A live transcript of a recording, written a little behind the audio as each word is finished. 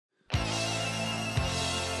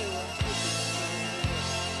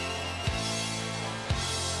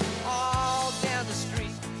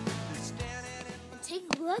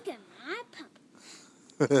Look at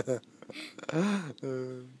my puppy.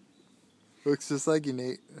 Looks just like you,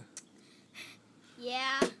 Nate.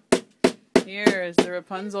 Yeah. Here is the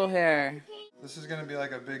Rapunzel hair. This is gonna be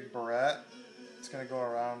like a big barrette. It's gonna go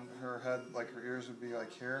around her head, like her ears would be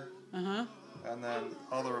like here. Uh-huh. And then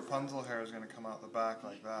all the Rapunzel hair is gonna come out the back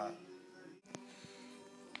like that.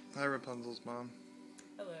 Hi, Rapunzel's mom.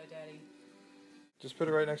 Hello, Daddy. Just put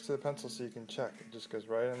it right next to the pencil so you can check. It just goes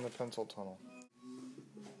right in the pencil tunnel.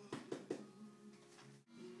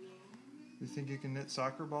 You think you can knit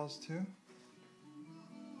soccer balls too?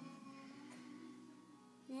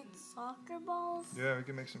 Knit soccer balls? Yeah, we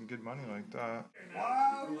can make some good money like that.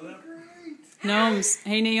 Wow, great! Gnomes.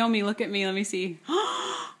 Hey, Naomi, look at me. Let me see.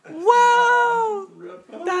 Wow!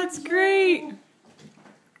 That's great.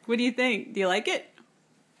 What do you think? Do you like it?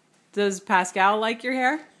 Does Pascal like your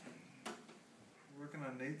hair? Working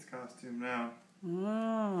on Nate's costume now.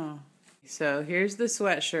 Oh. So here's the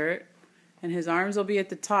sweatshirt, and his arms will be at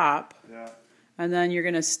the top. Yeah. And then you're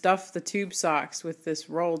going to stuff the tube socks with this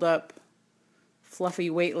rolled up, fluffy,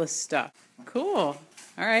 weightless stuff. Cool.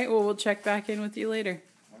 All right, well, we'll check back in with you later.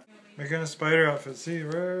 Making a spider outfit. See,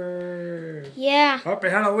 right? Yeah. Happy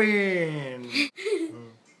Halloween!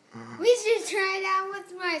 We should try it out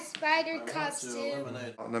with my spider costume.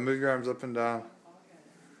 Now move your arms up and down.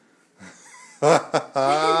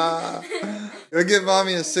 Go give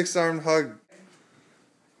mommy a 6-armed hug.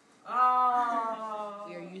 Oh.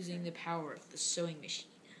 We are using the power of the sewing machine.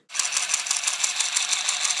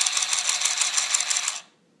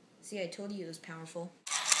 See, I told you it was powerful.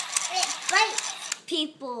 It bites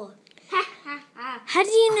people. How do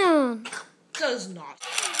you know? Does not.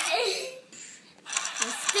 The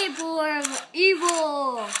staple of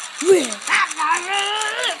evil.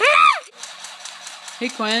 Hey,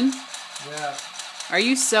 Quinn. Yeah. Are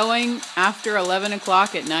you sewing after 11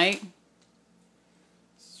 o'clock at night?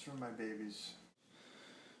 This is for my babies.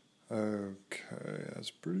 Okay,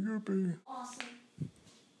 that's pretty goopy. Awesome.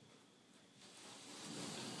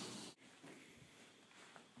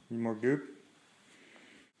 Need more goop?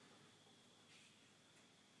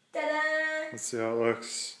 Ta-da! Let's see how it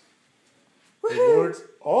looks. It looks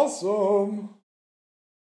awesome!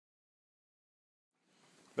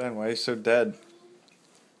 Ben, why are you so dead?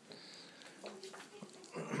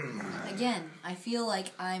 Again, I feel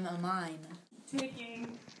like I'm a mime.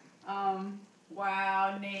 Taking,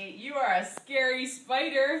 wow, Nate, you are a scary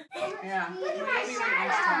spider. Yeah. Look at my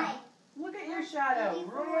shadow. Look at your shadow.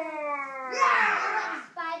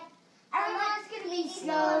 Everyone's gonna be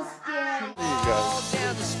so scared. You guys.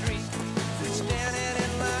 Down the street, standing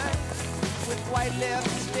in line with white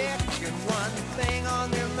lipstick and one thing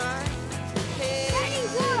on their mind. Hey,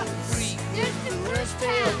 look! freak, There's the first first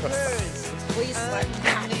day of house. birds, Please let me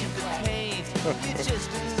underneath the paint, you're just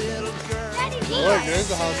a little girl. Daddy, Oh, look, there's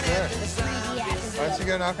the house there. 3DS. Why don't you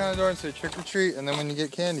go knock on the door and say trick or treat, and then when you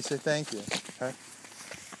get candy, say thank you. Okay?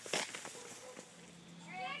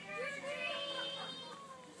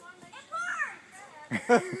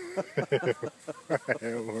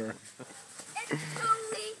 It worked.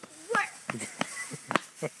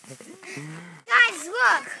 Guys,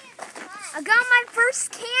 look! I got my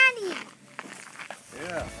first candy.